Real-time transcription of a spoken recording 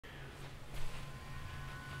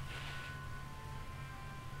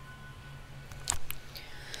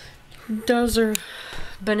Those are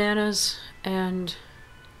bananas and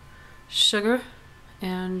sugar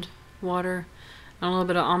and water and a little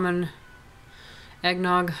bit of almond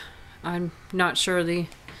eggnog. I'm not sure the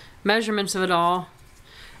measurements of it all.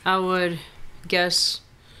 I would guess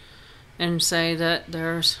and say that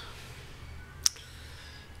there's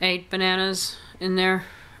 8 bananas in there,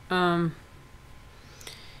 and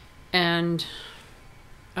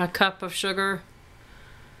a cup of sugar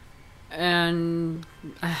and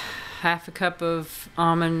half a cup of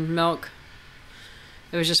almond milk.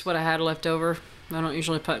 It was just what I had left over. I don't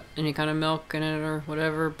usually put any kind of milk in it or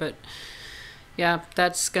whatever, but yeah,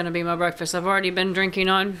 that's gonna be my breakfast. I've already been drinking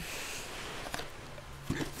on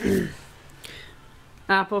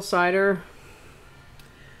apple cider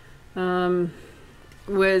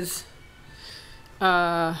with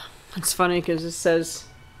it's funny because it says,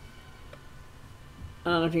 I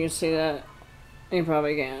don't know if you can see that. You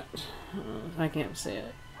probably can't. I can't see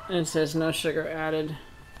it. And it says no sugar added.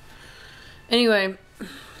 Anyway,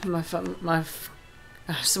 my phone, I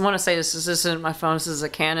want to say this isn't my phone. This is a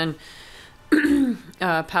Canon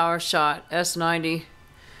Power Shot S90.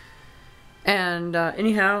 And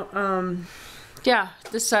anyhow, yeah,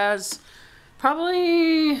 this has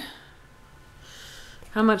probably,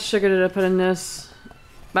 how much sugar did I put in this?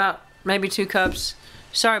 About maybe 2 cups.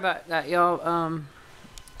 Sorry about that, y'all.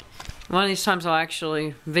 One of these times I'll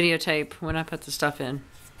actually videotape when I put the stuff in.